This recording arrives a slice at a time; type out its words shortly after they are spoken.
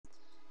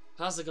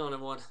How's it going,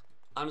 everyone?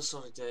 I'm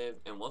Sonic Dave,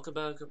 and welcome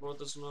back aboard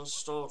this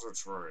nostalgia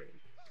train.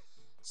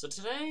 So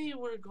today,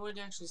 we're going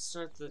to actually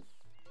start the...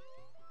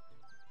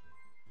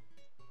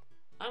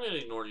 I'm going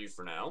to ignore you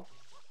for now.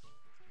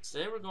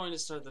 Today we're going to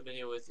start the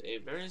video with a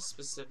very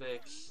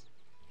specific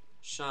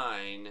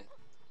shine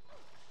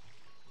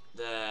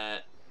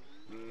that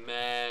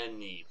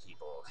many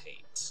people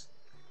hate.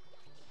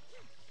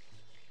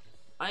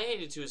 I hate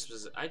it to a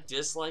specific... I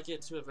dislike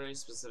it to a very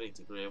specific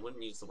degree. I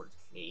wouldn't use the word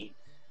hate.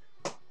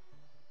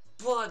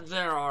 But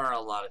there are a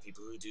lot of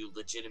people who do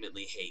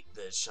legitimately hate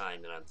the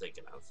shine that I'm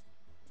thinking of.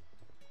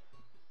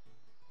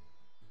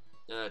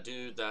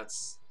 Dude,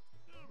 that's...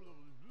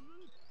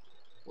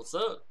 What's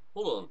that?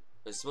 Hold on.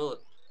 I smell it.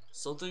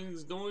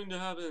 Something's going to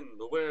happen.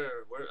 But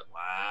where?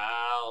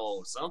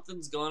 Wow.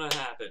 Something's gonna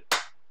happen.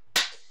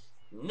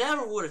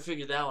 Never would have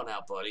figured that one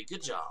out, buddy.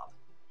 Good job.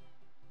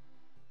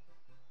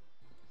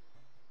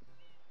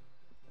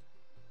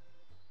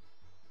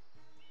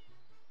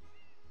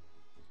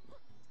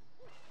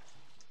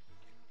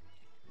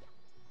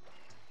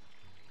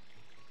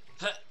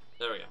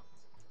 There we go.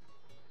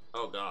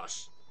 Oh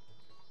gosh.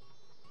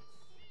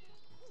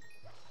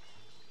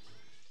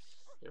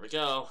 Here we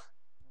go.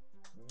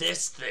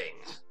 This thing.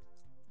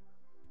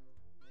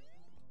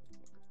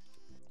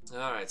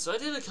 Alright, so I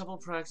did a couple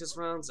practice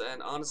rounds,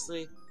 and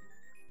honestly,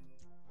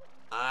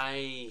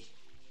 I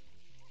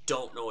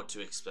don't know what to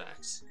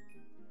expect.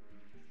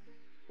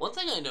 One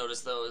thing I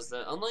noticed, though, is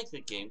that unlike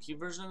the GameCube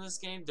version of this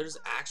game, there's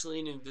actually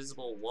an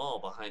invisible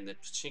wall behind the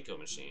pachinko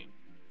machine.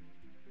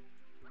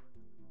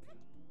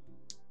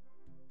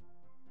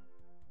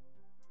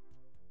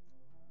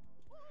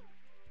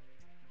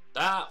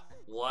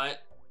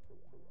 What?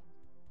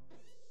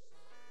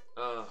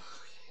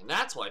 And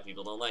that's why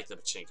people don't like the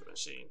pachinko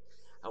machine.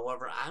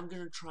 However, I'm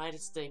gonna try to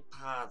stay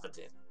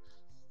positive.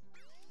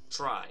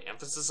 Try.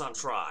 Emphasis on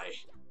try.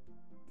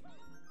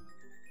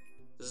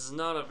 This is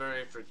not a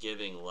very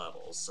forgiving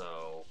level,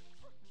 so...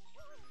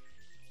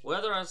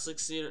 Whether I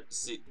succeed or...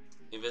 See,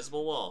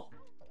 invisible wall.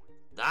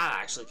 That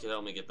actually could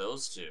help me get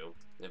those two,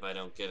 if I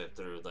don't get it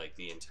through, like,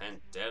 the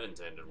dev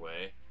intended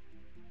way.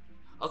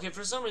 Okay,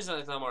 for some reason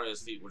I thought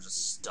Mario's feet were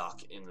just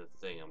stuck in the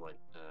thing. I'm like,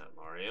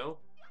 Mario?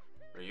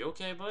 Are you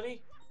okay,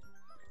 buddy?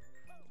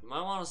 You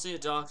might want to see a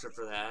doctor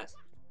for that.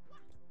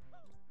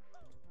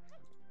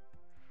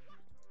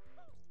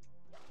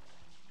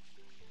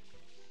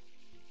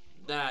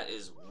 That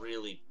is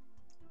really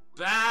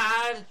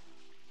bad.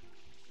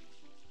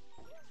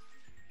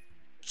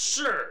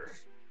 Sure.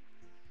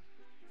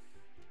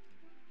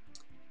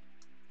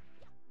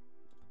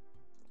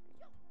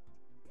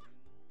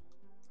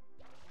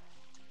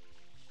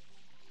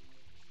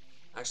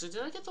 Actually,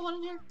 did I get the one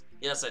in here?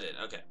 Yes, I did.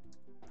 Okay.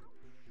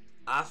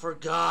 I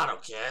forgot,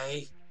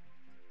 okay?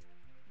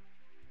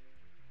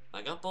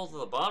 I got both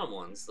of the bottom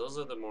ones. Those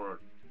are the more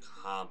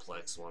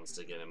complex ones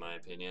to get, in my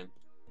opinion.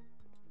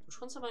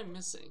 Which ones am I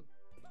missing?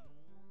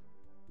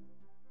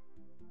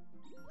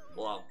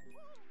 Well,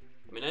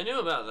 I mean, I knew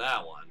about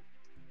that one.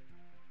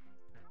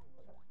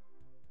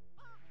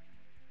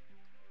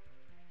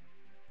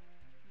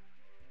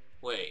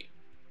 Wait.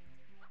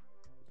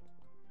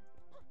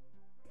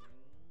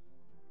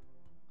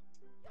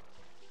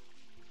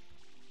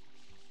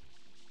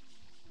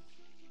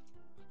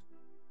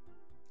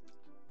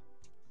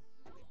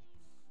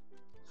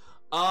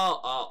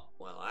 Oh,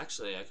 well,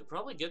 actually, I could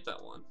probably get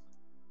that one.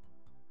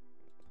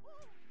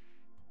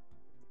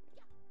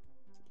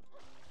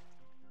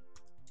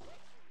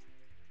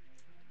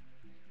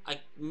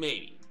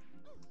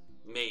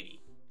 Maybe.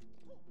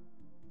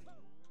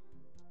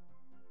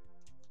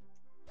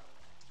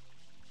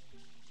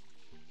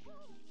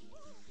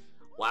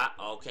 Wow,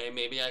 okay,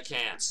 maybe I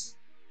can't.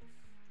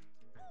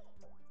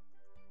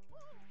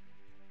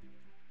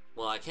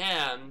 Well, I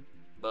can,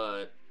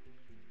 but...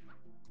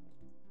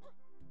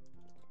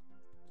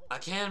 I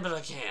can, but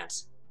I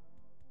can't.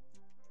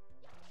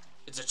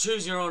 It's a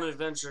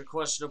choose-your-own-adventure,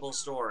 questionable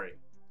story.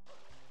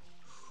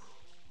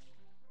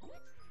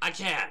 I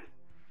can.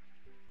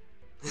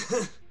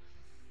 It's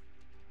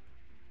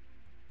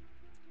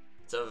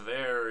a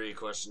very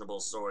questionable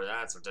story,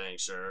 that's for dang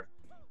sure.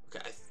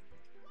 Okay.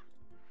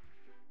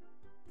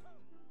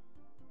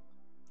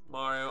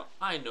 Mario,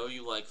 I know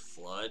you like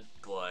Flood,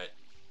 but...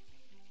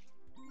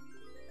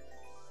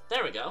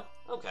 There we go.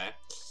 Okay.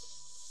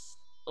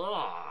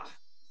 Ugh.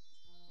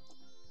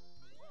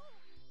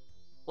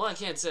 Well, I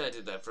can't say I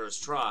did that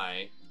first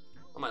try.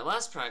 On my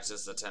last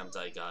practice attempt,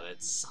 I got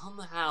it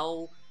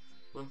somehow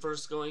when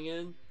first going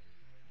in.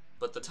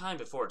 But the time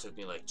before, it took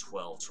me like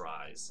 12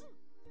 tries.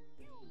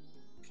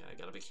 Okay, I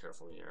gotta be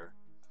careful here.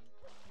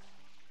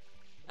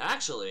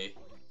 Actually...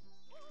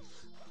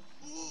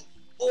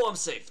 Oh, I'm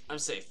safe. I'm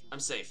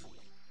safe.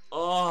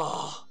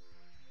 Oh!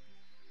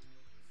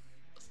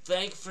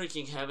 Thank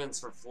freaking heavens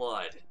for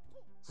Flood.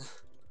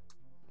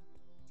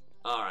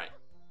 Alright.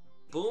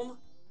 Boom.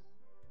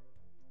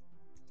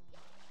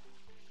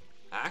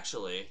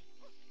 Actually...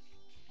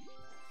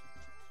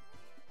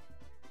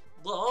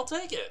 Well, I'll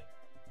take it.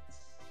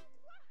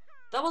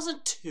 That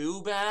wasn't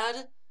too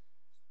bad.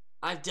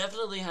 I've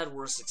definitely had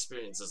worse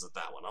experiences with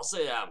that one, I'll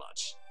say that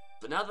much.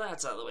 But now that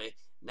that's out of the way,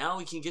 now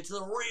we can get to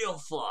the real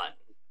fun.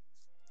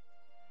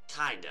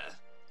 Kinda.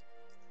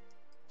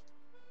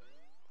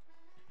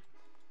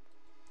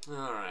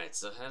 Alright,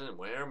 so heading,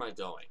 where am I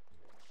going?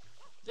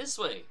 This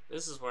way.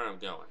 This is where I'm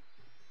going.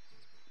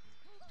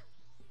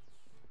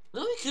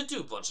 No, we could do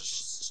a bunch of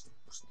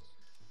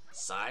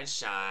side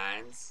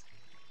shines.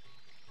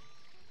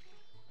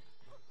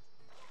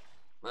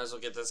 Might as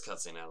well get this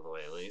cutscene out of the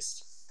way at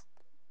least.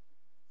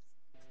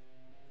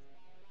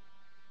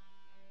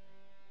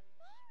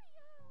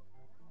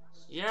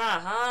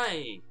 Yeah,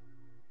 hi!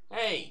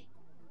 Hey!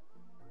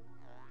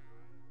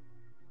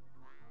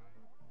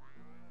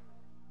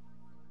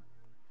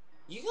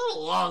 You got a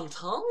long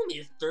tongue,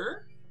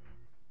 mister.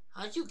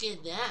 How'd you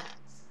get that?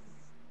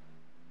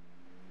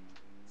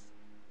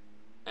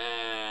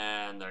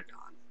 And they're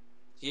gone.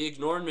 He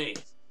ignored me.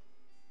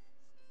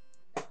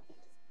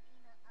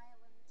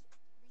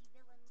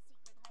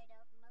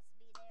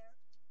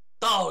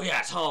 Oh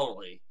yeah,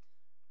 totally.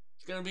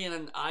 It's gonna be in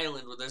an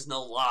island where there's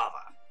no lava.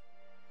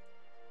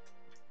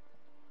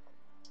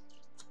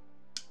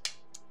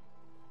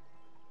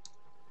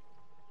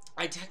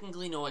 I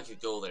technically know I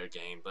could go there,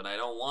 game, but I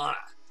don't wanna.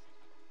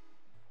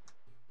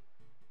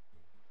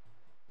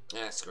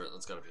 Yeah, screw it,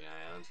 let's go to P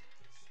Island.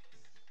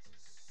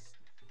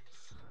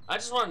 I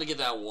just wanted to get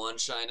that one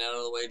shine out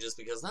of the way just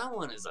because that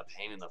one is a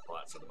pain in the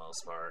butt for the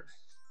most part.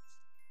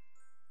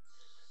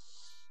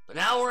 But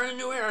now we're in a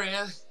new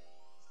area.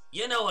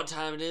 You know what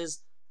time it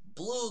is.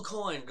 Blue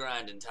coin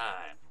grinding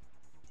time.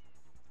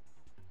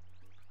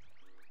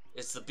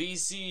 It's the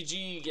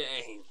BCG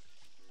game.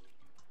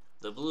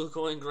 The blue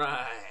coin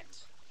grind.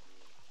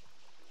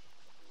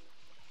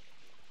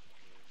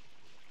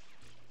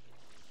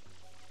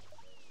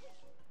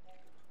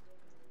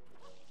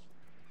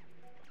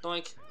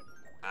 Doink.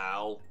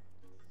 Ow.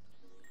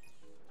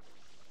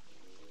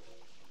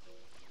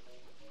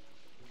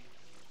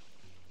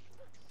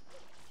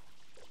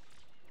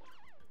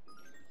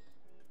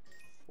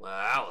 Well,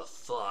 that was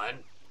fun.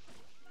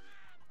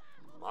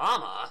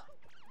 Mama?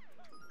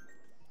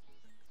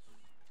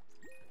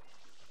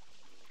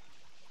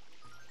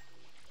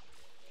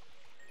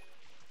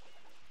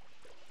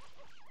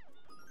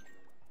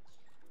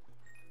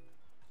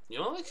 You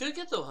know, we could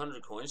get the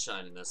 100 coin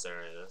shine in this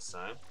area this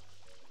time.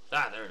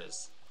 Ah, there it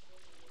is.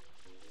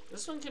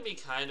 This one can be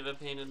kind of a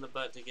pain in the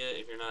butt to get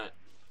if you're not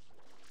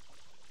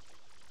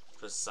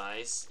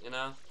precise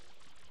enough.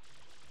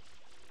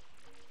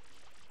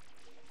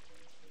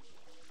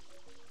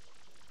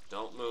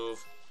 Don't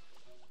move.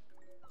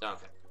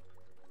 Okay.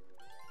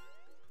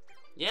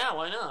 Yeah,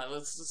 why not?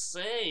 Let's just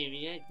save.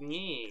 Yeah,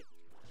 me.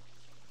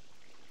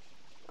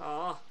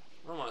 Aw,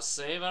 I don't want to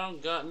save. I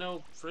don't got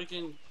no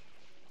freaking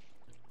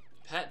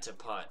pet to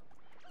putt.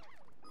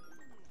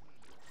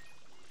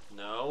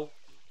 No.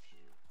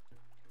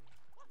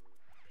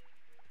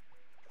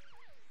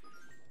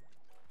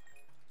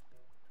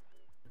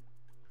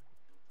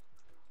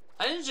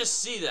 I didn't just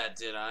see that,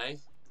 did I?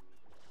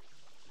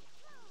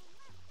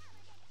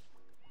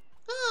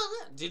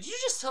 Oh, did you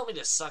just tell me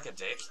to suck a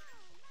dick?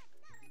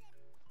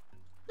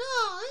 No,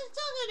 I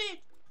suck a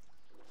dick.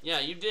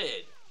 Yeah, you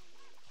did.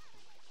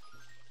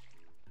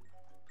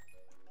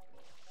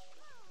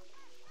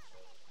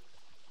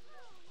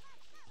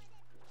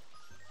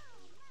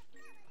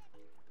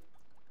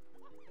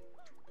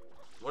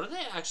 What are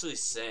they actually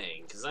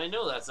saying? Because I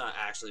know that's not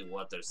actually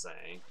what they're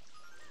saying.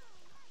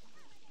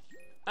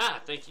 Ah,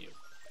 thank you.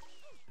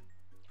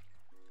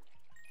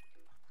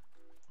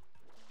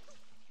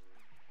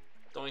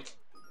 Doink.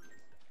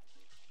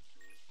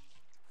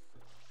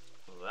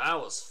 Well,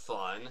 that was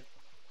fun.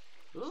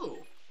 Ooh.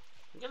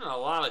 I'm getting a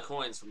lot of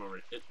coins from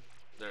over here.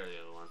 There's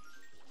the other one.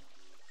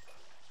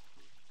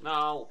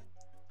 No.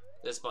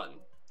 This button.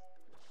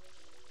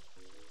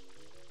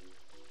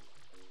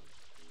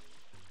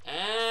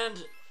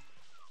 And...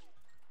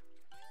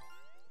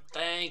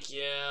 thank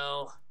you.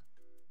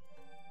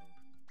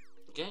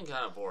 I'm getting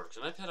kind of bored.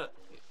 Can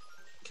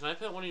I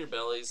pet one of your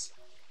bellies?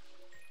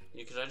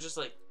 Could I just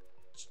like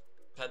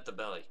pet the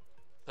belly?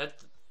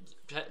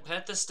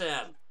 Pet the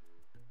stem.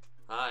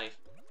 Hi.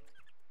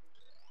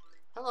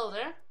 Hello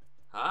there.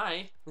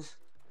 Hi.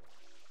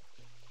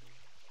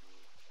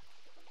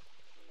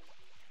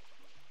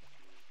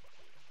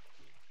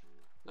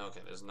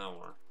 Okay, there's no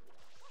more.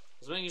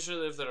 I was making sure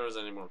that if there was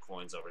any more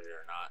coins over here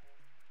or not.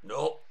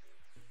 Nope.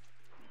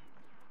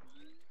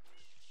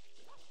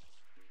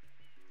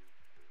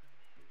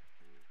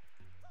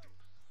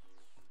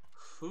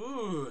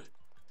 Whew.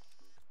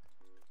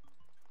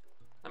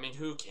 I mean,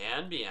 who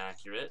can be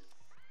accurate?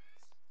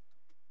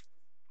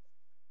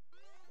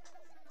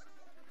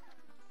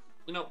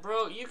 You know,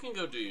 bro, you can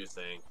go do your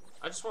thing.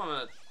 I just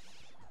wanna...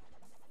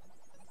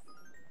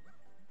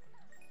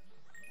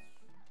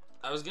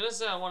 I was gonna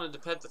say I wanted to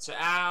pet the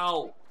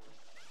ow!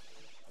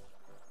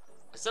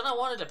 I said I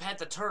wanted to pet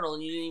the turtle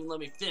and you didn't even let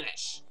me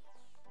finish.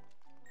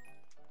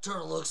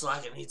 Turtle looks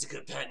like it needs a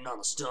good petting on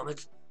the stomach.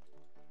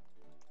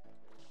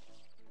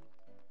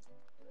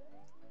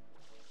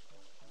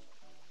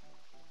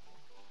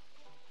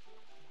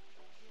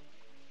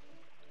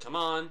 Come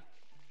on.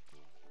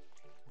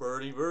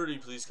 Birdie, Birdie,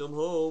 please come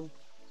home.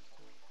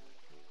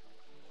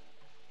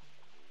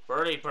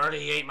 Birdie,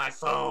 Birdie ate my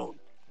phone.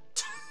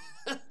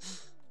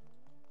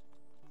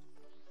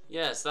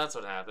 Yes, that's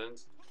what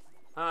happened.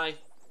 Hi.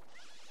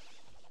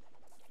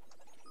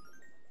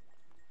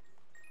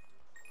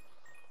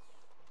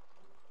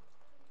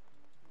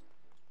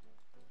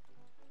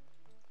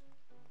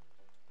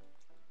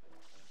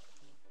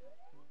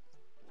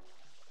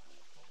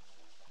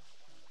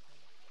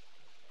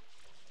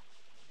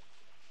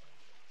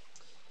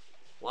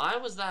 Why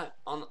was that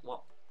on the...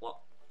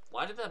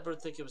 Why did that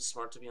bird think it was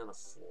smart to be on the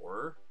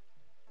floor?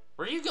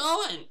 Where are you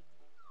going?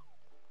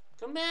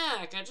 Come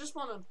back. I just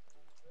want to...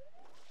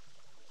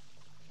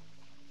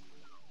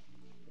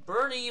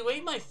 Birdie, you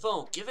ate my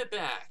phone. Give it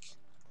back.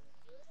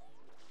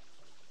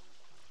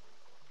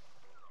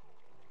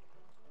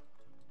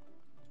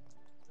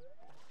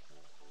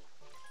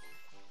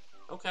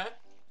 Okay.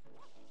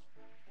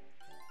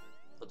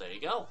 Well, there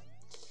you go.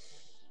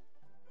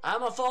 I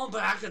have my phone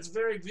back. It's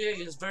very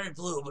big. It's very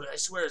blue, but I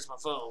swear it's my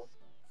phone.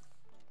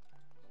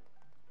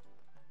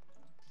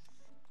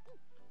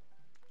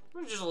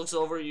 He just looks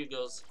over at you and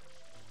goes,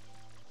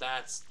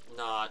 "That's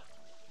not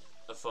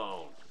a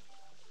phone.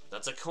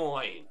 That's a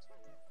coin."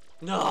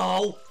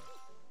 No!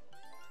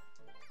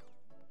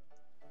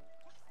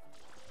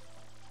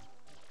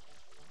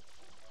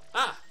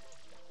 Ah!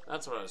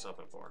 That's what I was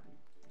hoping for.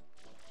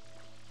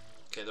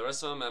 Okay, the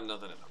rest of them have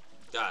nothing in them.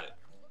 Got it.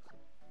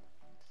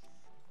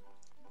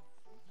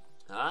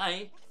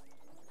 Hi.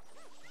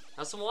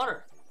 Have some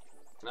water.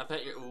 Can I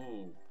pet your...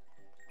 Ooh.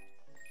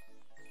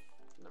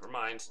 Never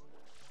mind.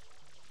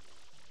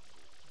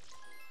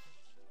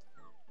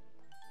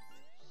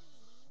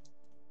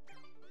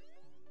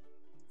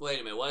 Wait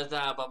a minute, what is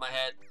that above my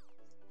head?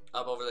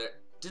 Up over there.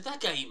 Did that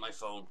guy eat my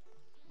phone?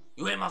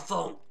 You ate my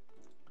phone!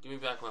 Give me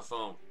back my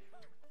phone.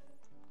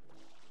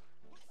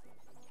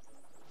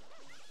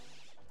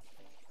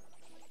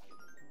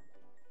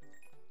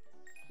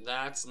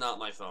 That's not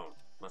my phone.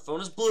 My phone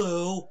is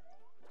blue.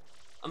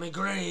 I'm in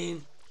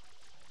green.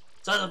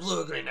 It's either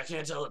blue or green. I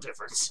can't tell the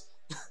difference.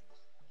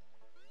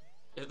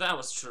 If that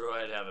was true,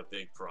 I'd have a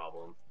big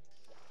problem.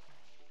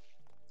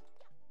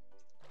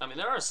 I mean,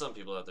 there are some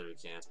people out there who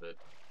can't, but...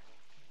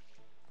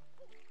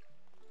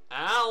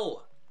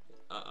 Ow!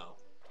 Uh-oh.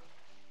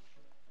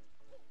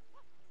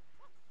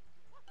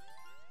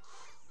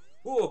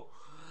 Whoa!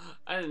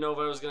 I didn't know if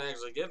I was gonna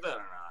actually get that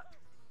or not.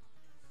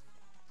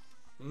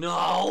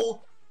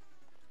 No!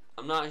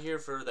 I'm not here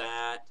for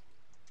that.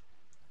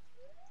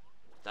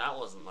 That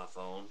wasn't my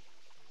phone.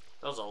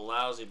 That was a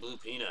lousy blue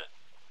peanut.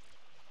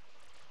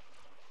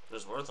 It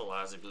was worth a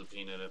lousy blue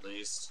peanut at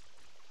least.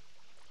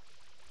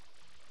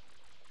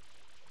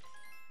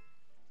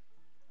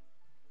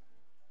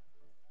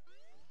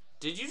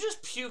 Did you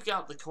just puke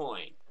out the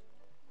coin?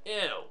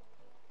 Ew.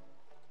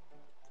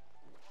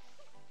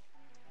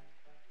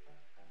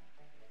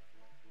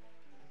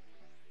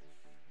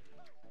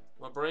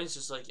 My brain's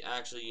just like,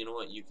 actually, you know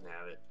what? You can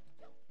have it.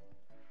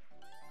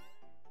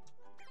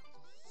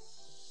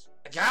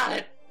 I got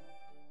it!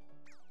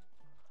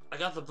 I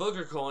got the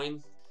booger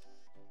coin.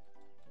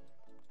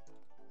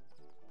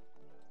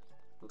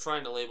 I'm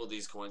trying to label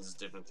these coins as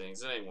different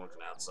things. It ain't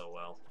working out so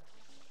well.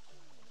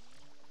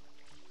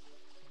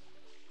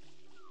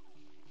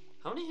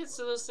 How many hits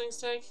do those things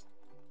take?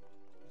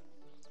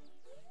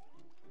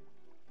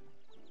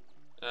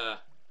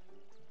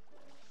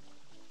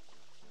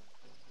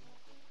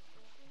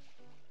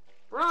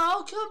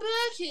 Bro, come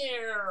back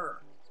here!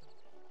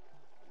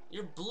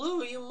 You're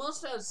blue, you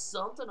must have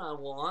something I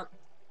want.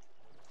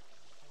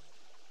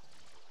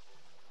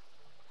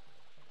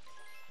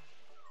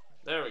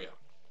 There we go.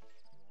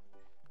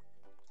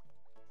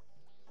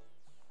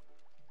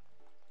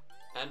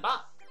 And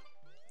bop.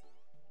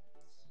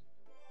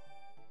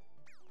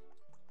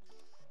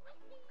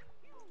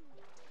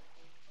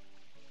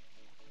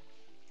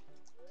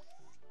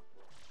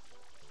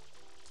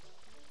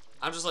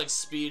 I'm just like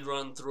speed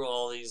run through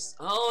all these.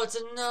 Oh, it's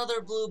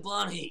another blue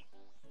bunny.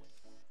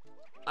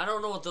 I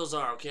don't know what those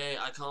are, okay?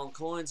 I call them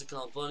coins, I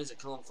call them bunnies, I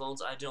call them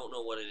phones. I don't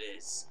know what it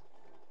is.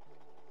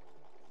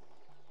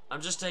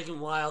 I'm just taking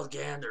wild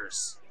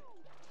ganders.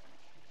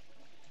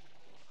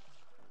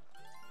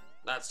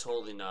 That's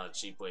totally not a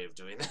cheap way of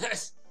doing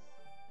that.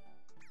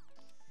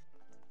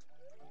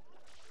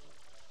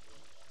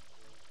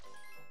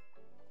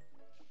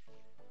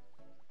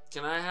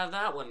 Can I have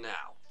that one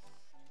now?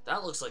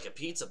 That looks like a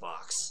pizza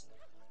box.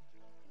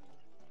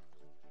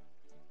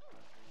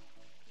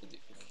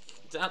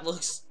 That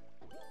looks...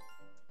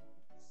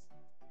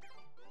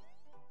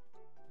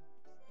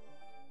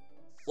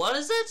 What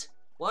is it?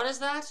 What is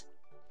that?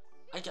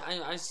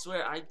 I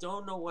swear, I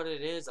don't know what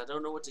it is. I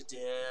don't know what to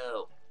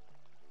do.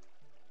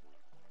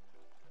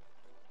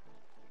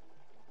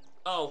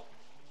 Oh.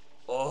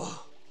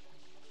 Oh.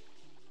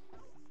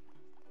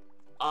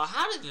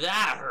 How did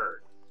that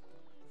hurt?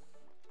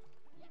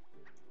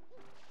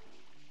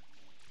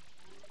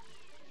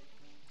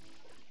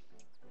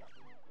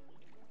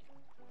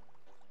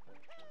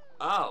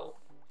 Oh.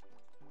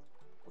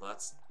 Well,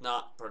 that's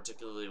not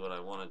particularly what I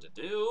wanted to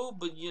do,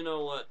 but you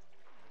know what?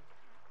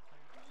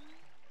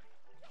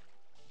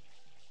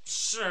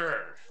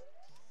 Sure.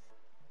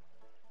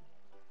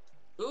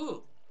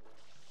 Ooh.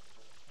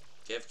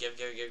 Give.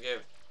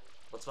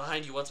 What's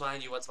behind you? What's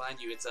behind you? What's behind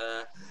you? It's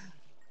a...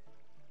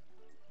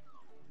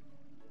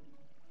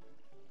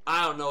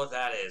 I don't know what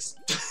that is.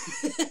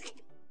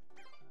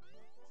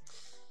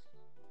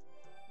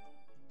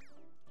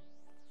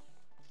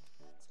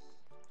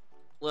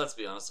 Let's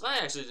be honest. If I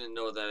actually didn't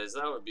know what that is,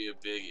 that would be a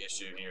big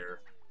issue here.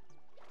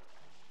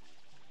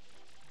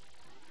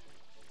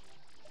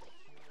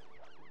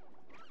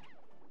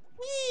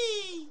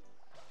 Whee!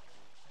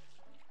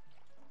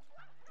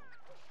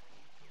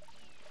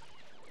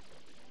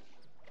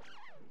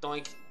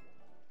 Doink.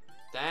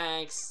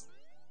 Thanks.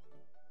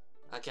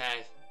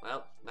 Okay.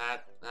 Well,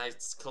 I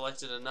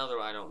collected another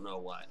I don't know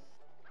what.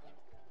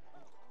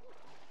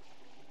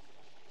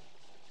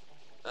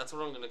 That's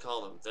what I'm gonna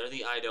call them. They're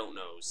the I don't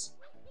knows.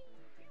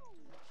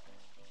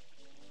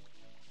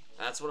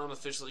 That's what I'm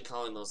officially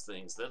calling those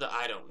things. They're the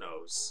I don't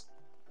knows.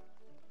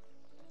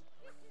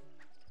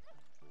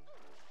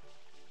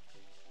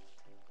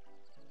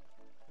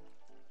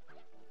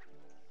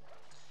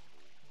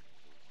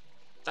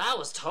 That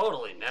was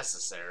totally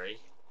necessary.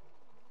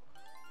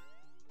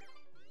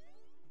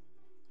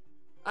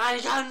 I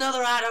got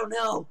another I don't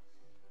know!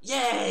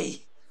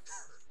 Yay!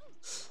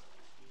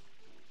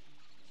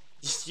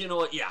 You know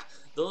what? Yeah,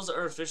 those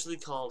are officially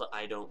called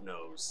I don't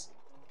knows.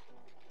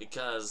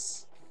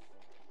 Because...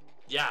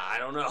 yeah, I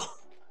don't know.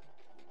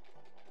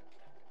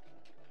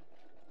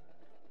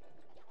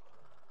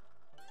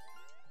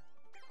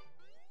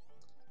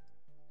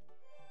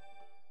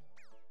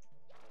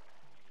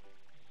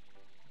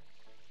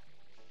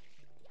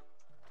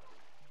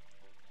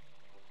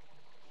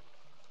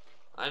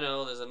 I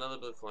know, there's another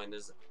blue coin.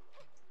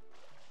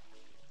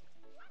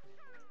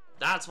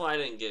 That's why I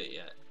didn't get it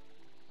yet.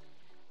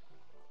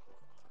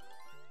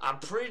 I'm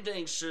pretty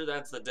dang sure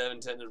that's the dev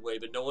intended way,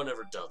 but no one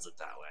ever does it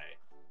that way.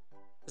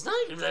 It's not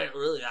even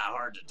really that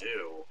hard to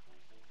do.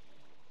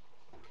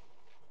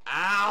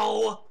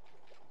 Ow!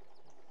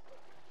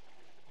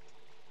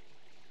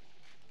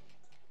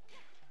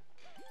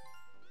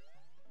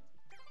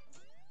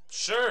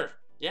 Sure,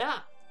 yeah.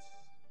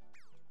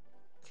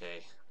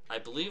 Okay, I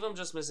believe I'm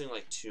just missing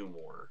like 2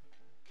 more.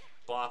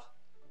 Bop.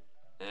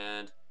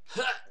 And...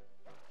 ha!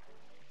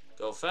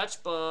 Go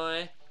fetch,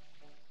 boy.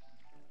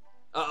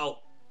 Uh-oh.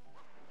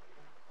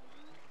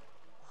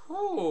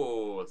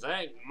 Ooh,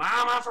 thank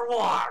Mama for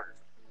water.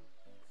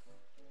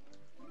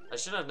 I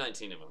should have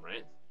 19 of them,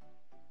 right?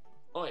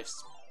 Oh, I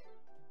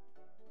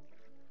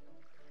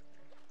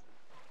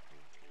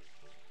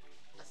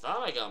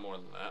thought I got more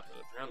than that,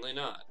 but apparently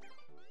not.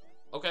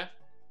 Okay.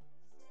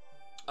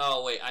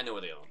 Oh, wait, I know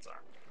where the other ones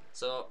are.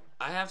 So,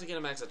 I have to get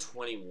a max of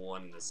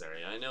 21 in this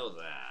area. I know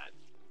that.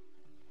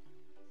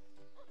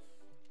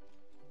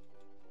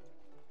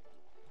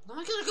 Now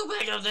I gotta go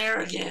back up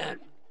there again.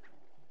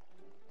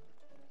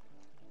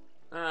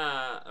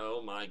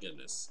 Oh my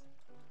goodness.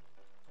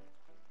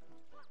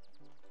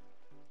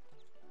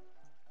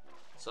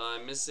 So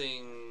I'm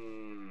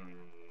missing...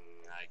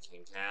 I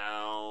can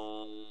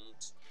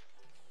count...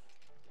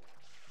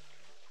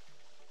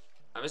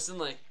 I'm missing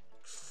like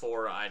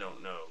 4 I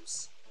don't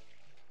knows.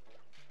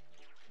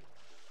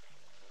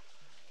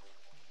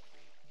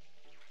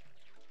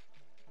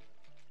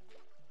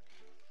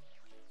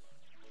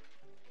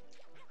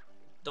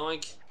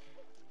 Doink.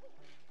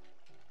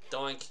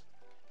 Doink.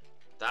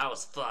 That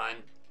was fun.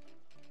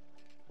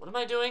 What am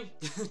I doing?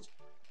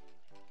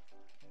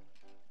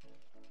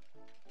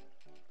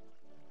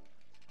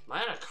 Am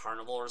I at a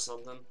carnival or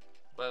something,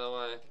 by the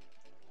way?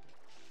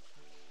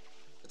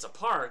 It's a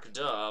park,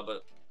 duh,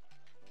 but...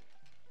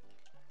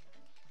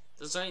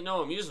 this ain't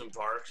no amusement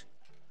park.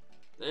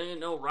 There ain't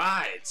no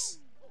rides.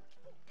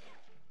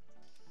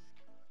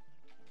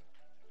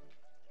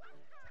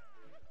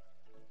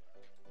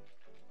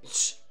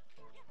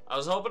 I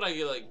was hoping I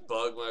could, like,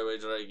 bug my way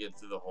to try to get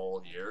through the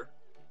whole year.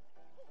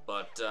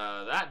 But,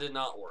 that did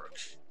not work.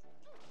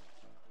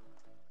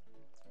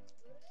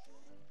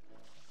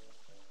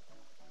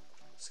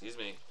 Excuse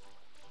me.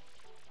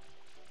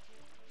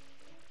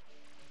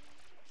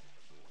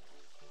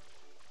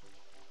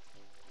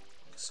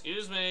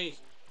 Excuse me.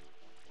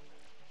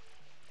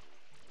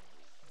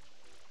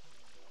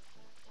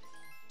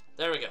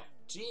 There we go.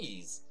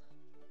 Jeez.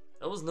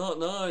 That was not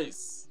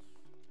nice.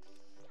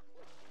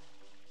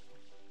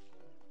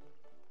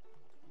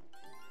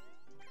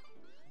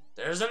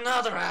 There's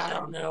another I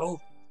don't know.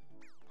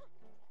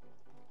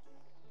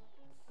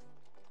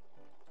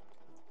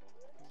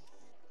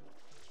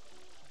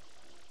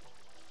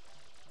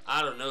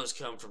 I don't know's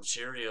come from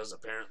Cheerios,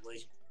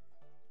 apparently.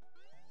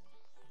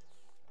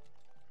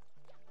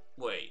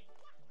 Wait.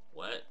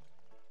 What?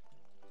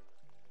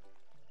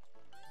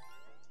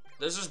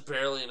 There's just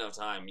barely enough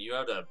time. You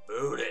have to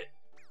boot it.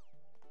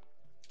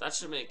 That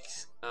should make,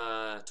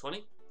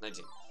 20?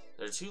 19.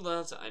 There are 2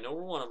 left. I know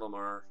where one of them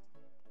are.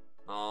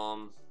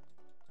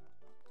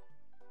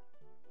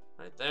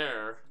 Right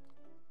there.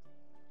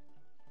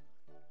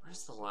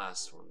 Where's the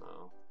last one,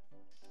 though?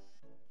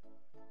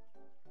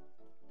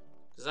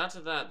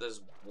 after that,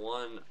 there's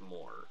one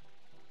more.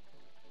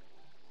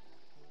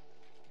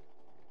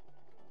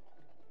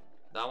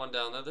 That one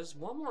down there. There's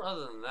one more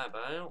other than that,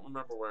 but I don't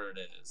remember where it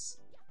is.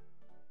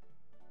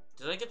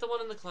 Did I get the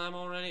one in the climb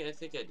already? I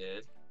think I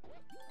did.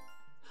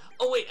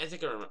 Oh, wait, I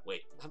think I remember.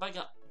 Wait, have I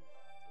got...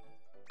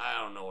 I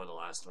don't know where the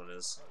last one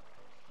is.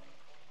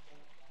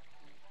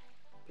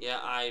 Yeah,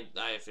 I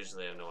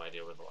officially have no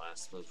idea where the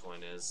last blue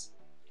coin is.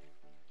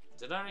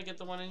 Did I already get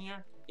the one in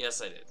here?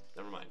 Yes, I did.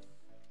 Never mind.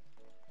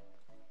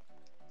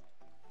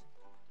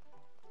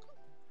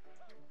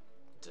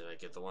 Did I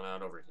get the one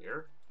out over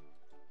here?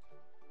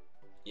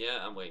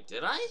 Yeah, wait,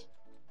 did I?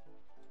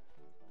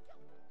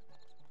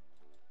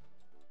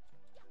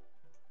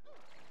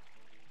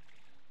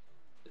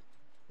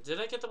 Did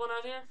I get the one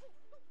out here?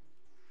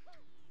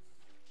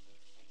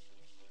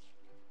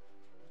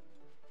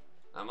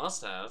 I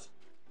must have.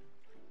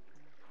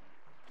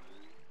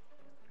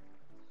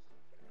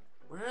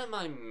 Where am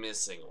I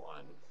missing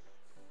one?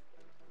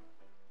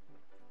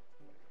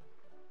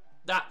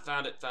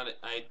 Found it, found it.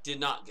 I did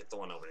not get the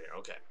one over here,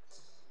 okay.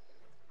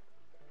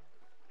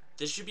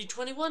 This should be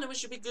 21 and we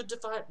should be good to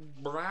fight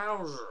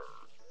Bowser.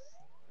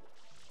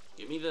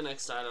 Give me the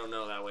next I don't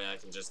know, that way I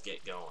can just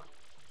get going.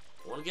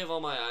 I want to give all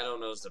my I don't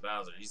knows to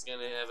Bowser. He's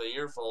gonna have an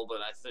earful, but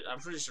I'm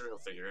pretty sure he'll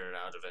figure it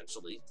out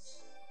eventually.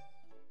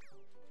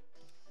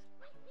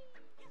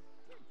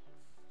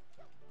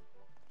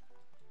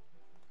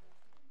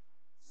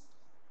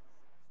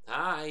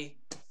 Hi.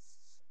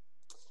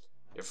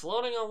 You're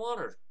floating on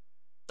water.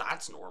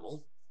 That's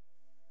normal.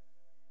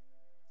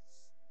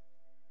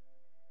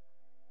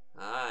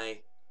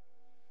 Hi.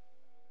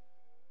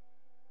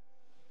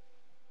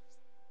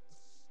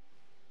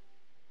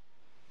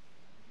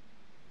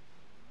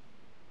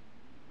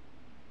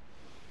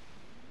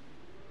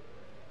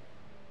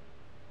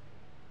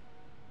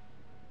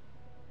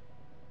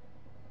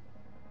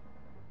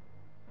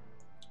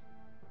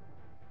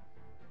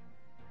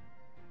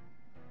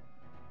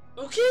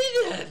 Okay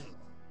then.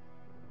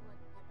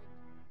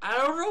 I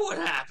don't know what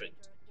happened.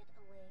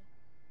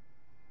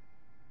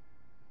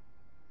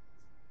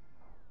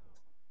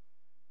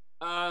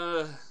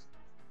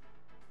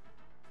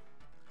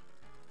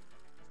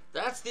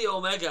 That's the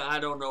Omega I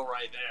don't know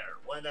right there.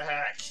 What the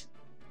heck?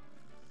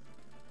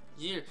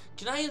 Here,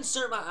 can I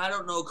insert my I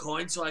don't know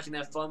coin so I can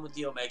have fun with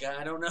the Omega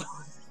I don't know?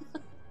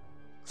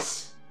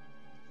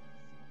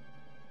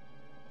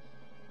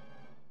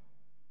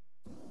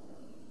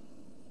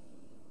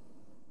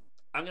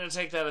 I'm gonna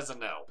take that as a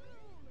no.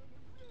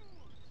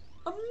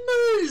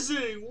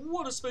 Amazing!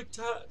 What a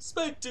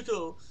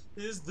spectacle!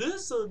 Is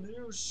this a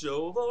new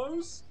show of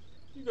ours?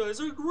 You guys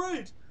are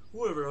great!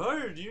 Whoever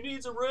hired you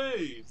needs a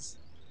raise!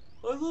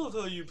 I love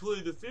how you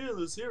play the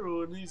fearless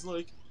hero and he's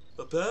like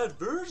a bad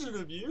version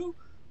of you,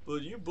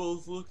 but you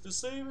both look the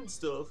same and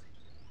stuff.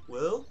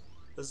 Well,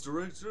 as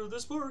director of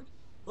this park,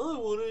 I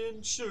want to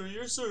ensure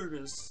your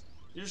sureness.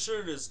 Your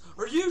sureness.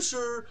 Are you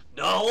sure?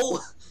 No!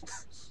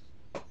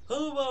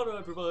 How about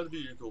I provide a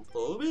vehicle?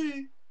 Follow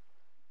me.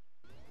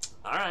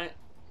 Alright.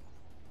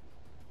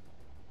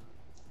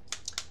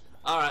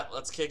 Alright,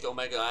 let's kick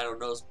Omega I don't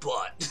know's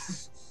butt.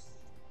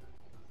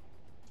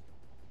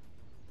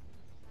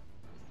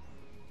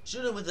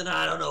 Shoot him with an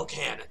I don't know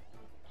cannon.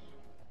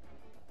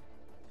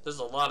 There's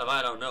a lot of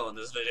I don't know in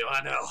this video,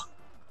 I know.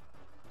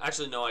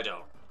 Actually, no, I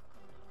don't.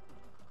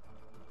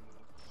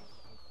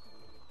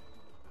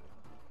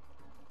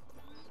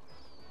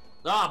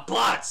 Ah,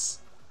 butts!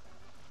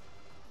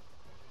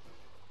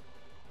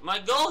 My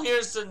goal here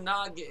is to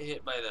not get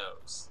hit by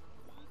those.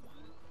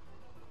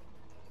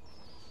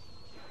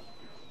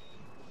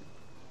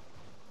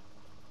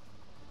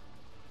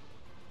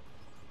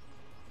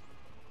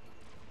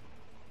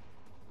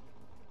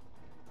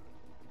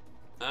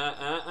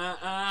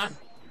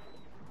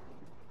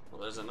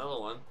 Well, there's another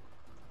one.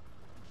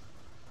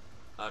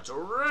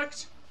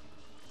 Direct.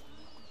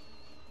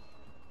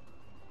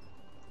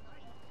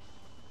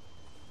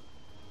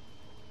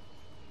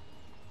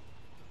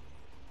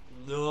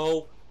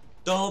 No.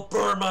 Don't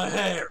burn my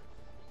hair!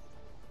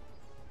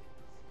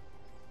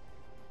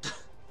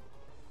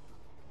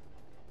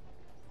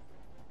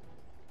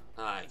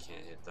 I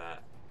can't hit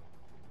that.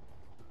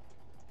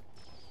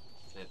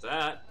 Can hit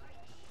that?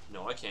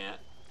 No, I can't.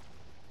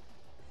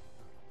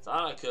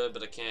 Thought I could,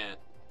 but I can't.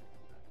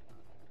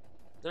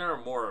 There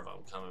are more of them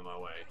coming my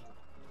way.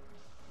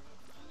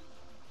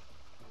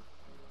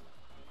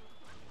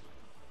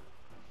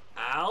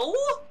 Ow!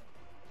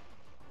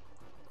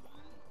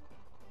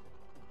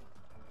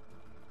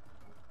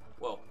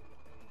 Whoa.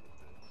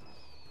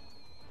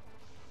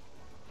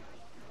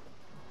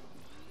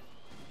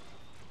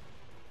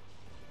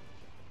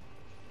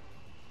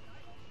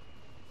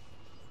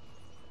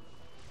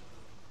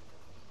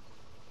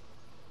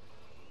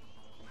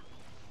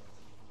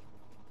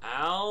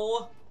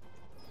 Ow.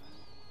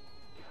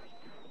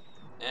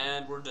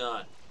 And we're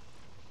done.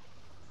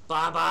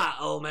 Bye-bye,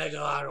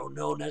 Omega, I don't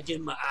know. Now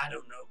give my I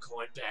don't know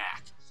coin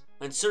back.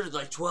 I inserted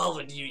like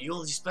 12 into you. You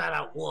only spat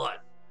out 1.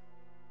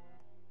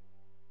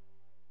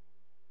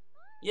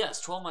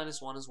 Yes, 12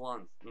 minus 1 is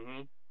 1.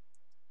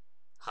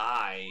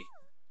 Hi.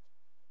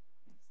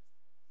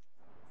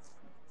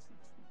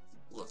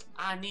 Look,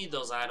 I need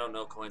those I don't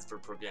know coins for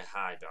progress.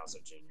 Hi, Bowser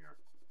Jr.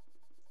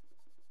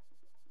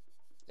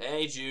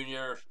 Hey,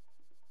 Junior.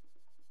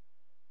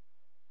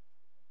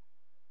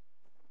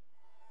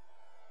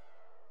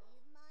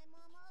 Leave my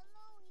mama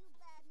alone, you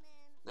bad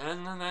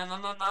man. Na na na na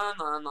na na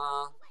na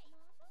na.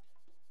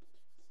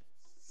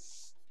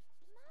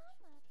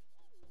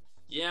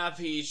 Yeah,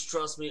 Peach,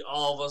 trust me,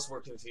 all of us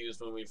were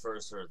confused when we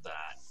first heard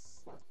that.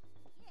 Yeah,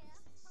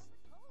 Papa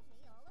told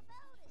me all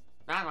about it.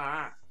 Nah,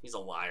 nah, he's a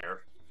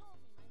liar. He told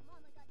me my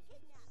mama got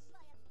kidnapped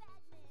by a bad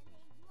man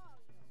named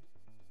Mario.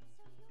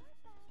 So you're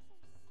Bowser's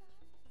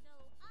son? So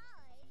I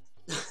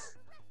came to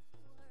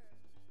rescue her.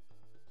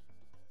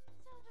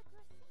 So the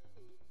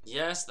graffiti.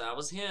 Yes, that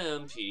was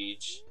him,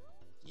 Peach.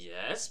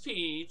 Yes,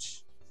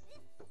 Peach.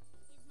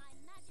 This is my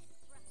magic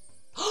brush.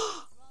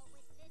 Roll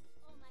with this,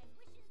 all my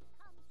wishes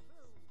come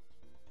true.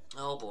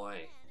 Oh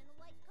boy. Man in a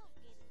white coat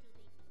gave it to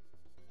me.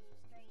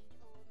 A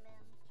strange old man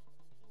in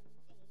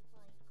a white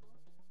coat.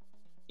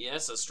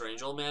 Yes, a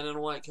strange old man in a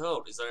white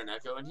coat. Is there an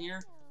echo in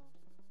here?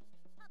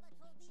 Papa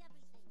told me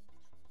everything.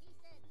 He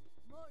said,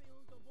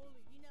 Mario's a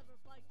bully. He never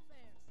fights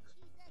fair.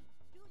 He said,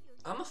 Junior,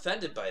 I'm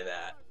offended by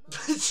that.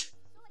 So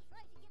I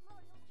tried to get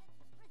Mario sent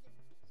to prison,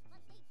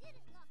 but they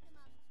didn't lock him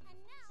up, and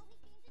now he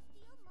came to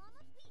steal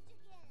Mama Peach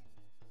again.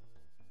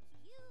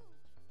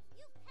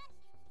 You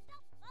pest,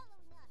 stop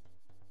following us.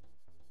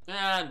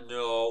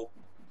 No.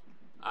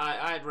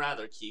 I'd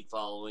rather keep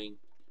following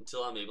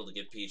until I'm able to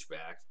get Peach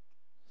back.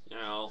 You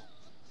know.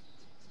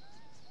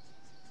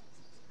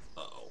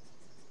 Uh-oh.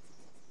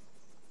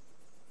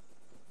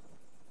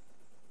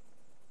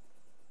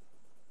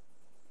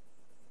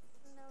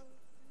 No,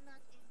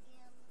 not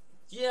again.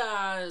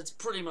 Yeah, it's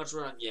pretty much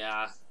run.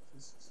 Yeah. It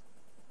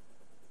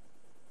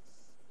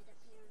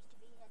appears to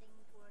be heading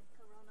toward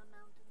Corona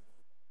Mountain.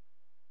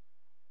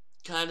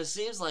 Kinda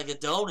seems like it,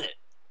 don't it?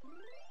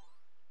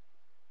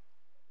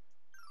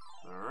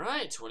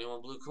 Alright,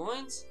 21 blue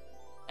coins.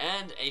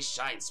 And a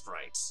shine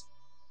sprite.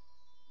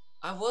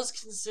 I was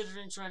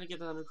considering trying to get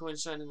the 100 coin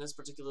shine in this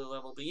particular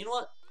level, but you know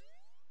what?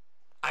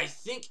 I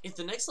think if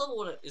the next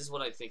level is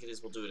what I think it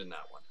is, we'll do it in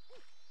that one.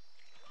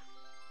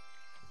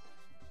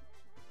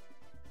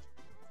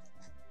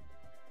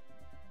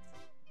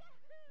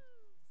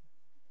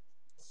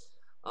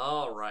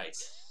 Alright.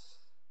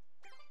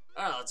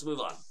 Alright, let's move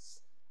on.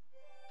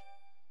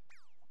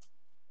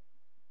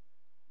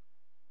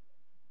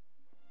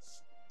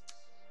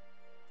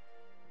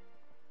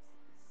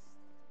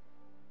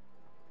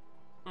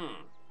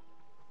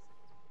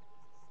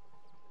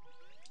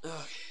 Okay.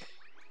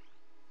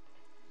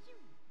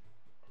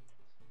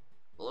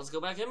 Well, let's go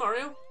back in,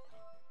 Mario.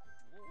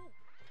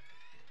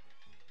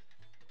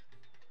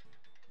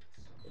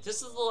 If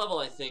this is the level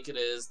I think it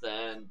is,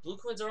 then blue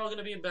coins are all going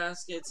to be in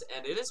baskets,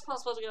 and it is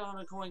possible to get a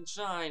 100 coin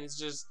shine. It's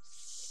just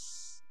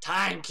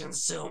time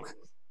consuming.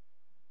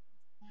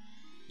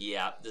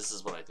 Yeah, this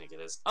is what I think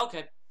it is.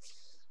 Okay.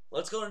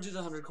 Let's go and do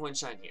the 100 coin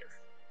shine here.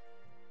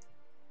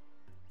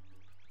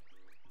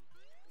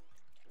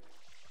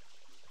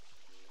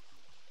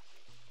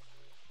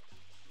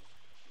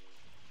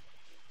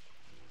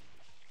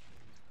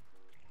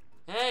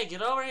 Hey,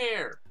 get over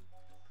here!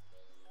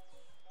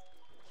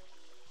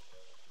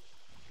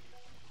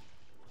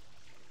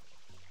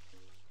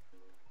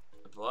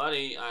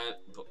 Buddy,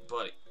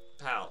 buddy,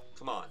 pal,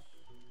 come on.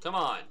 Come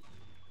on.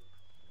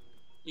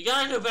 You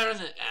gotta do better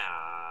than...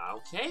 Ah,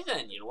 okay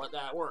then, you know what,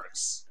 that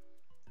works.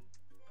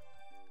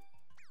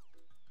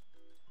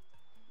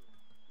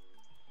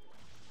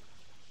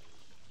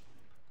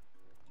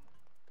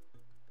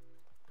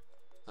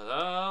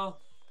 Hello?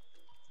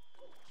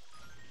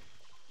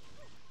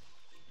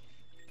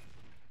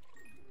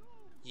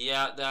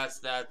 Yeah, that's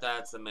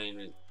the main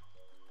reason.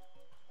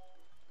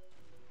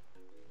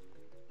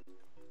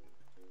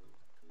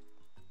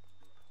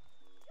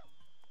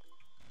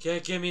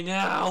 Can't get me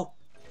now!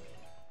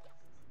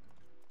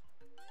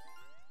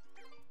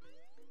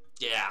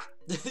 Yeah.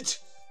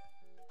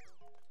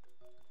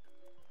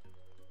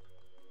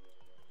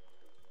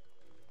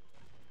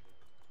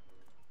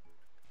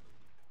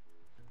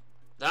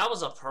 That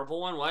was a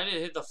purple one? Why did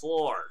it hit the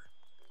floor?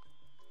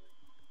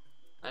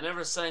 I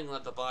never sang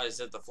let the bodies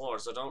hit the floor,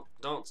 so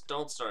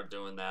don't start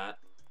doing that.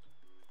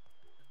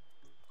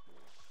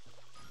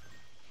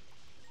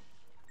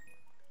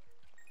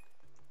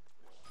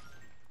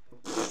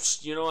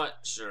 You know what?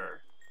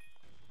 Sure.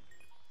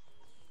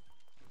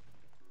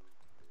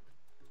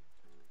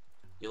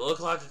 You look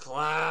like a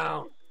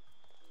clown.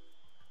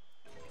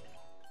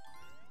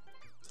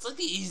 It's like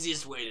the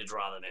easiest way to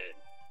draw them in.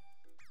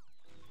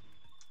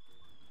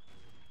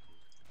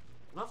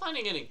 I'm not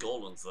finding any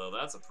gold ones though,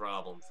 that's a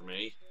problem for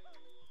me.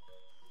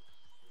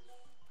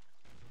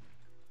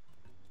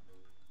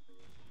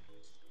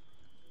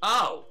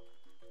 Oh!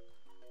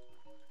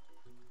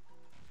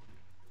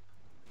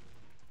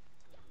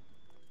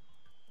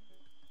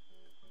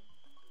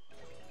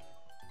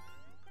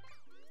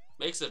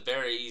 Makes it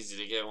very easy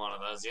to get one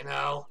of those, you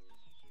know?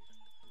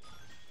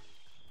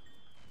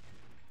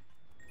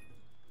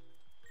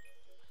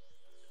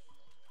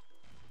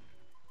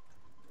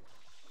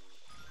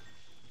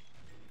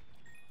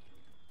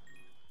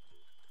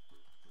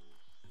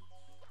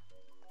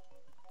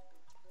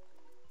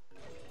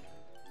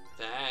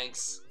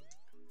 Thanks.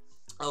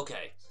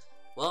 Okay.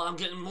 Well, I'm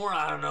getting more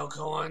I don't know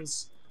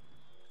coins.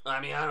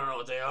 I mean, I don't know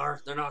what they are.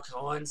 They're not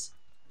coins.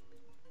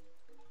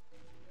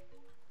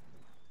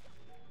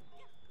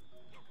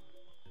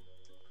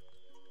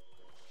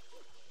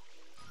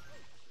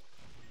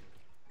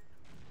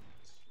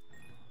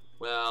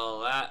 Well,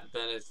 that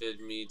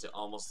benefited me to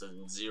almost a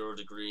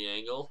 0-degree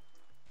angle.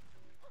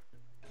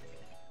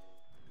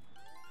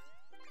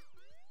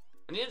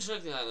 I need to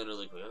check the island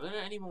really quick. Are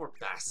there any more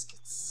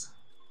baskets?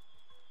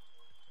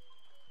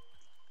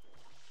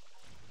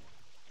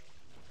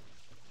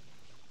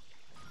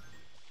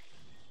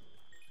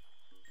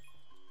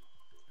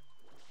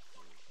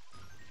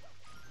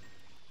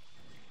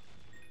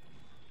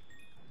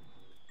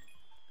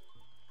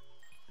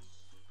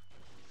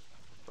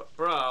 But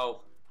bro,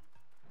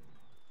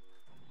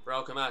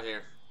 come out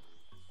here.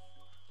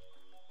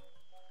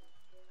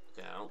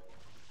 Okay,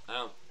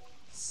 I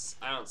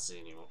don't see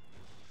anyone.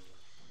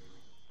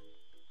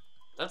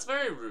 That's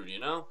very rude, you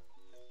know?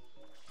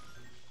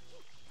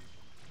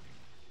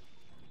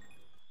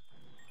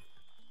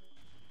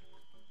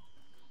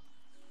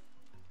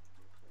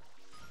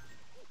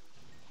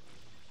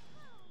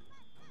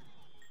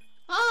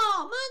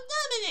 Oh, my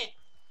Dominic!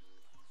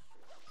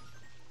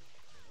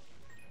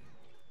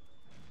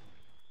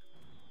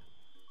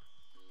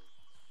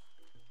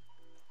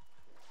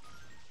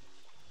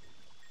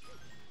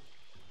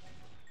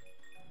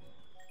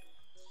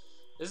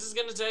 This is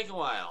gonna take a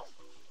while.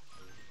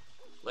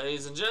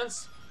 Ladies and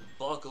gents,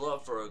 buckle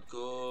up for a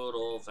good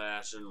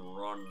old-fashioned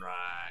run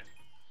ride.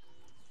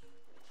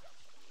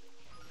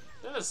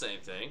 They're the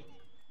same thing.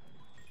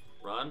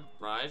 Run,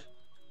 ride,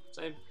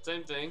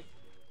 same thing.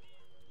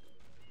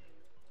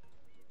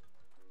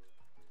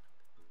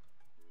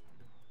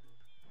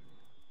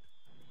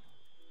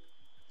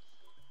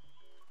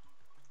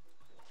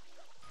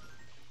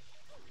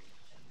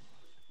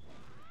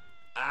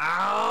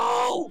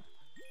 Ow!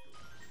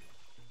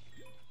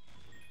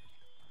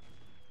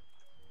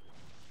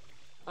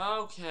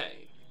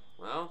 Okay,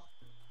 well,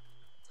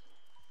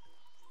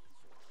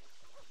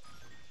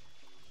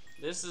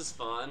 this is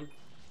fun.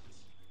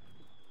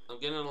 I'm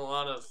getting a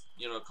lot of,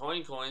 you know,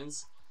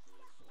 coins,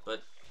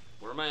 but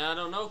where are my I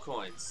don't know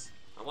coins?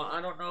 I want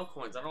I don't know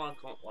coins. I don't want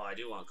well, I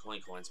do want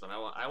coins, but I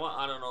want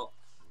I don't know.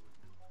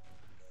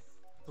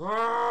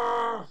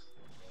 Arrgh!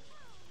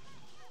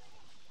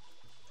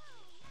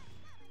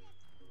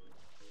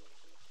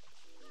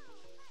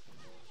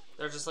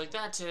 They're just like,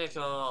 that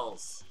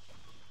tickles.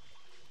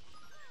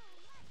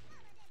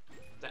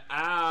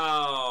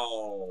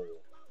 Ow!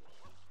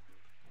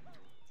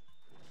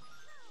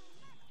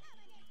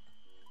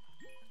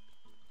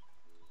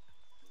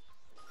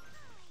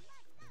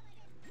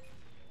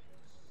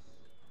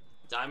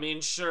 I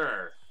mean,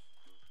 sure.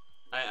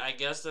 I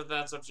guess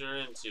that's what you're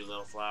into,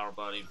 little flower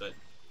buddy, but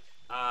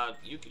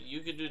you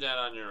could do that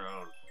on your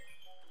own.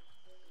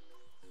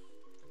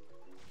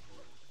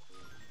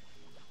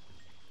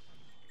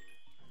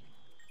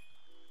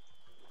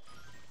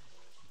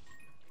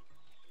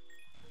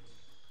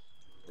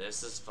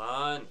 This is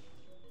fun.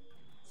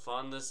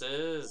 Fun this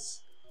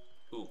is.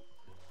 Ooh.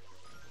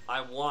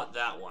 I want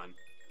that one.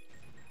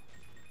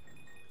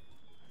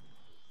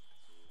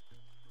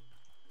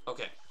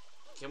 Okay.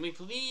 Can we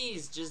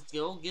please just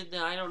go get the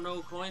I don't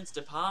know coins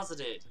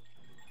deposited?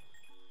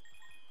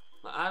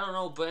 The I don't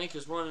know bank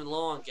is running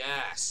low on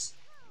gas.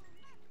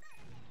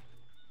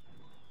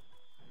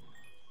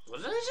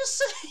 What did I just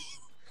say?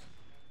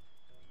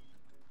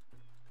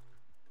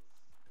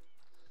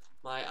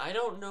 My I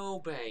don't know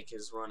bank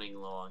is running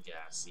low on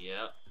gas.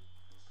 Yep.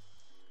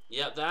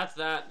 Yep,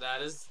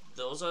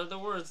 those are the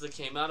words that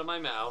came out of my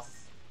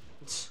mouth.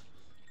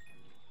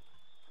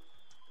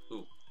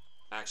 Ooh.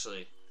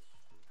 Actually.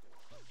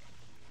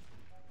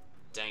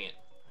 Dang it.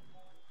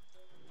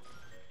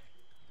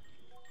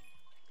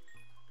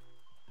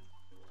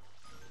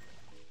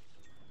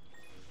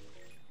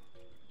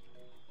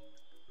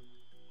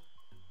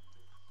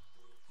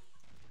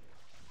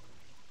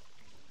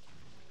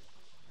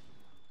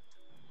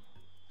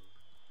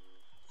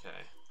 Okay.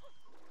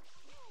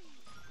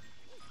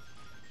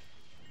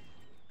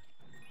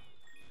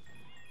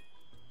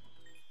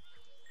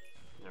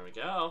 There we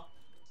go.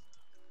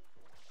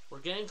 We're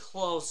getting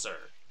closer.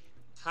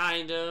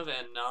 Kind of,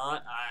 and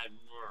not.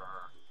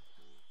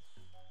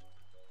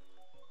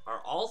 Are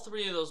all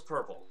three of those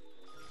purple?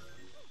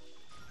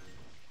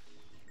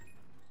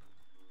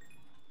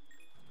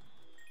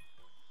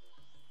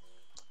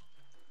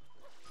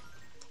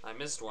 I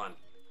missed one.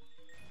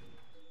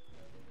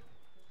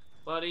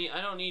 Buddy,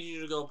 I don't need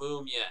you to go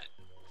boom yet.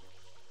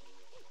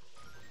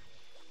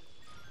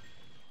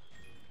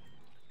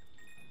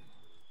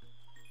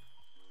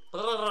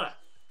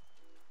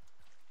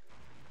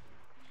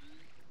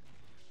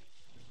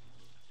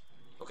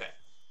 Okay.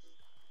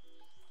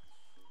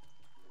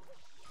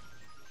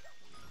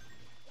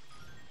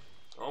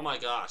 Oh my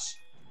gosh.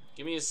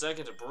 Give me a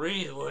second to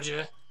breathe, would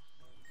you?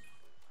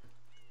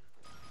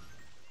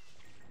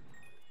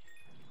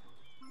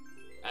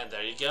 And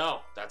there you go.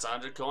 That's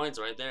 100 coins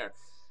right there.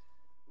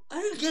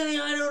 I'm getting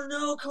I don't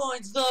know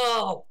coins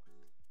though.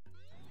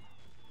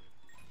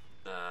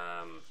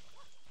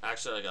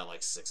 Actually, I got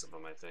like 6 of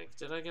them, I think.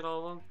 Did I get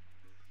all of them?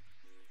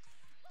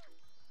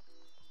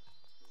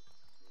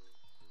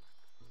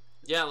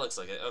 Yeah, it looks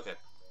like it. Okay.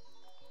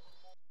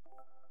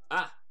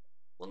 Ah!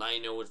 Well, now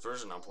you know what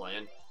version I'm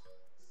playing.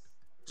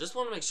 Just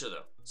want to make sure,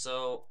 though.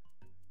 So,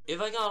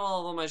 if I got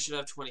all of them, I should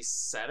have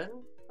 27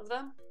 of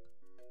them?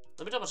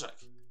 Let me double check.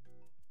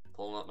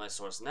 Pulling up my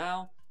source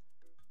now.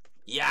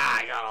 Yeah,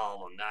 I got all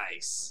of them.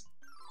 Nice.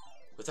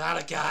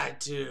 Without a guide,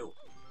 too.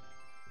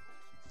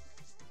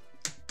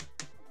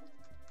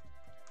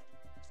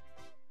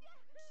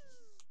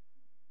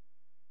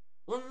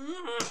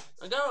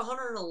 I got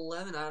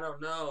 111, I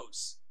don't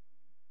knows.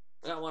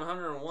 I got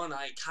 101,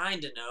 I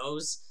kinda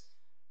knows.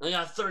 I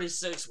got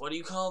 36, what do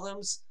you call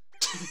them?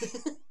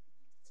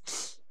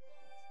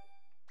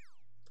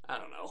 I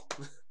don't know.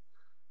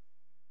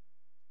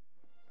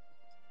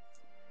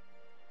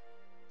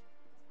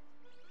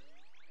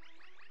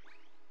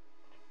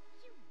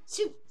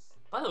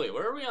 By the way,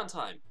 where are we on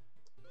time?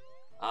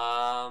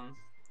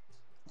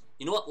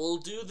 You know what? We'll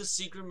do the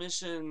secret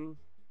mission.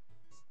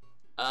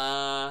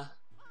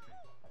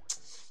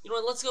 You know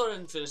what? Let's go ahead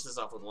and finish this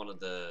off with one of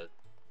the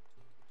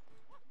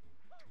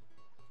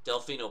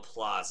Delfino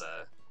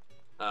Plaza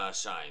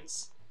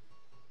shines.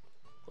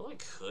 Well, I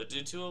could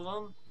do 2 of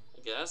them,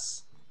 I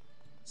guess,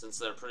 since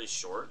they're pretty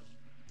short.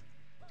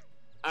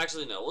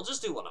 Actually, no. We'll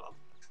just do 1 of them.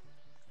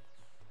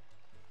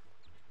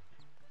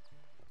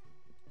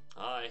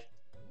 Hi.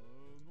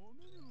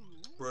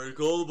 Break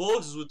all the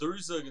boxes with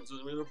 30 seconds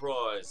with a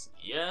prize.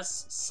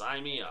 Yes,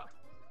 sign me up.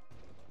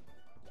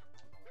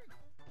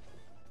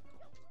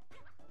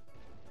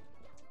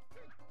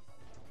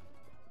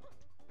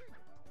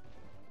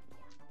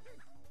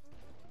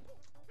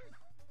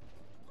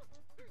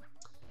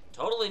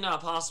 Totally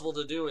not possible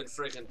to do in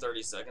freaking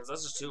 30 seconds.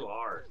 That's just too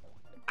hard.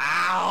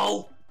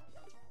 Ow!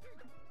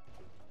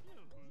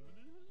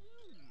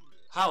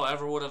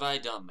 However, would have I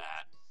done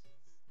that?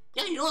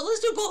 Yeah, you know what?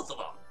 Let's do both of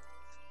them.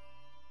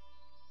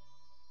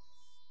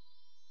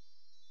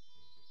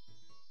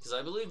 Because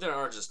I believe there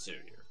are just 2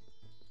 here.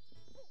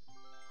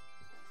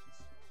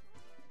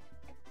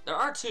 There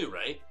are 2,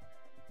 right?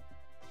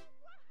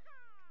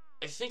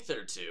 I think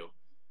there are 2.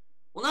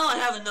 Well, now I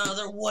have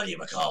another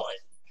whatchamacallit.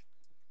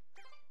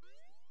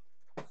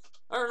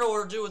 I don't know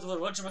what to do with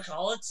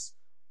whatchamacallits,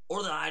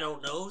 or the I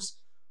don't knows,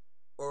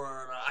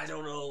 or I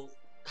don't know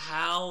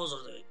hows, or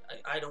the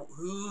I don't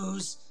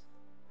who's,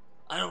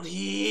 I don't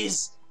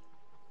he's.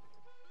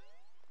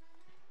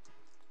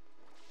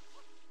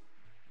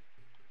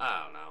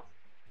 I don't know.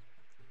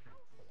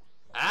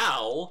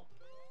 Ow!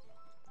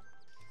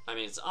 I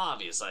mean, it's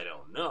obvious I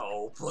don't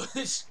know,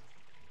 but...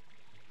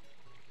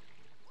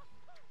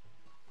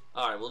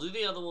 Alright, we'll do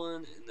the other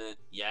one, and then...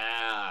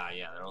 Yeah,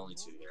 there are only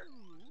 2 here.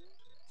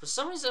 For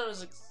some reason,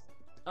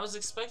 I was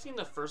expecting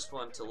the first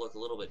one to look a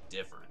little bit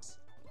different.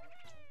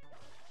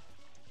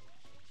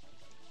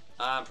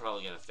 I'm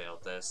probably gonna fail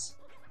at this.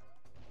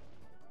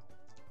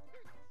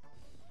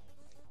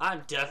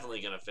 I'm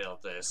definitely gonna fail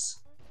at this.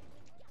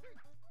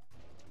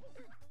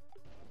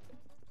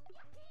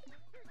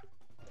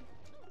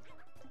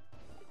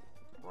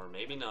 Or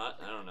maybe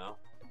not, I don't know.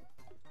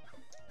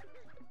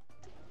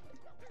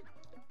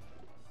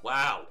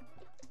 Wow.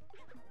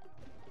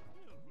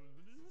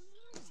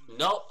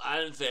 Nope, I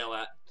didn't fail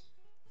that.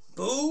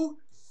 Boo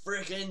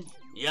freaking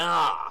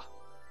yeah.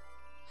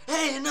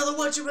 Hey, another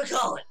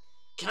whatchamacallit.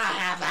 Can I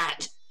have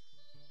that?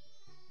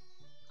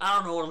 I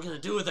don't know what I'm gonna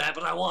do with that,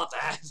 but I want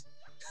that.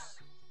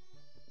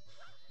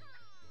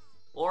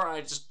 Or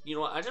I just, you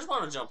know what, I just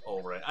want to jump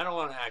over it. I don't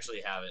want to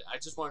actually have it. I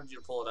just wanted you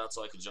to pull it out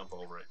so I could jump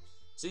over it.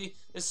 See?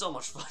 It's so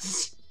much fun.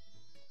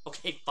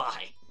 Okay,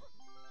 fine.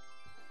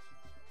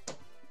 So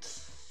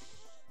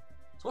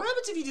what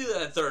happens if you do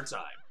that a 3rd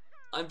time?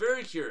 I'm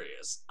very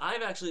curious.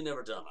 I've actually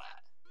never done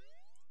that.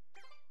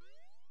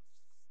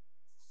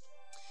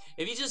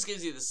 If he just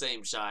gives you the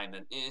same shine,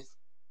 then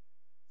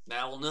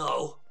now we'll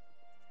know.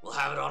 We'll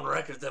have it on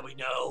record that we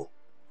know.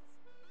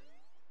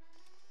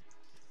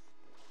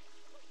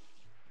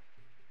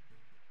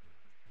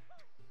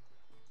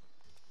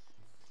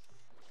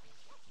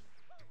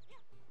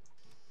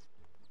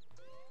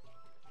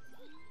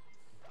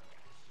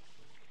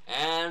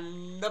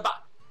 And a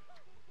bot.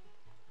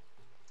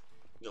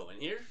 Go in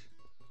here.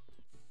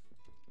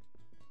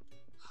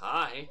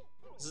 Hi.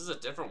 This is a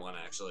different one,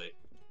 actually.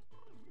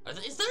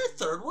 Is there a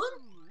 3rd one?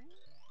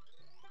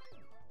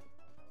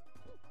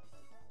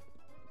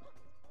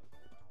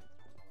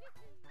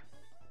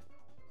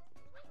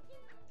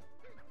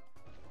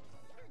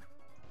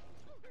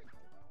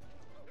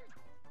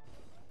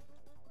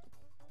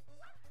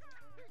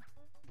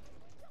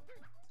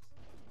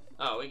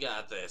 Oh, we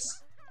got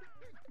this.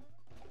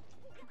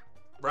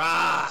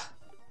 Brah!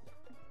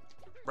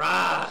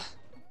 Brah!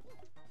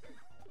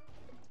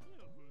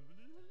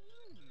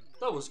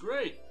 That was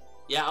great.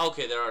 Yeah,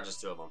 okay, there are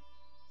just 2 of them.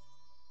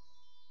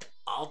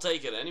 I'll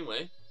take it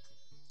anyway.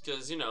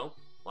 Because, you know,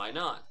 why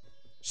not?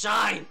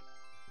 Shine!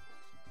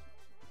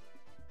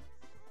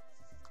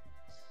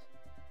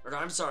 Or,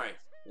 I'm sorry,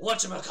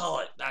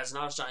 whatchamacallit. That is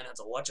not a shine, that's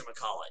a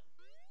whatchamacallit.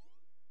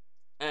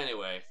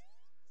 Anyway,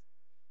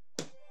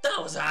 that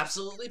was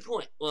absolutely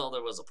point. Well,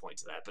 there was a point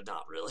to that, but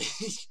not really.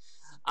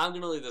 I'm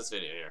gonna leave this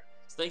video here.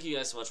 So thank you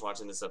guys so much for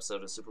watching this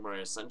episode of Super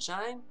Mario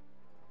Sunshine.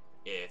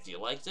 If you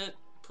liked it,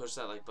 push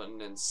that like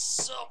button and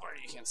somewhere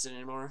you can't sit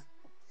anymore.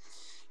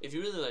 If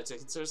you really liked it,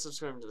 consider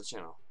subscribing to the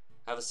channel.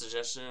 Have a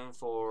suggestion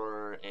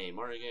for a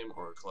Mario game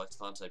or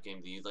collectathon type game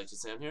that you'd like to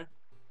see on here?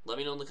 Let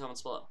me know in the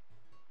comments below.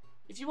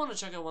 If you want to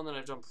check out one that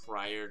I've done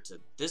prior to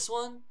this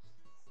one,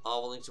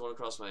 I'll link to one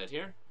across my head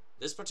here.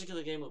 This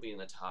particular game will be in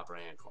the top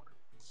right hand corner.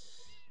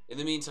 In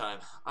the meantime,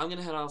 I'm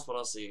gonna head off, but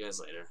I'll see you guys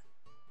later.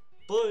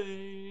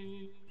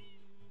 Bye!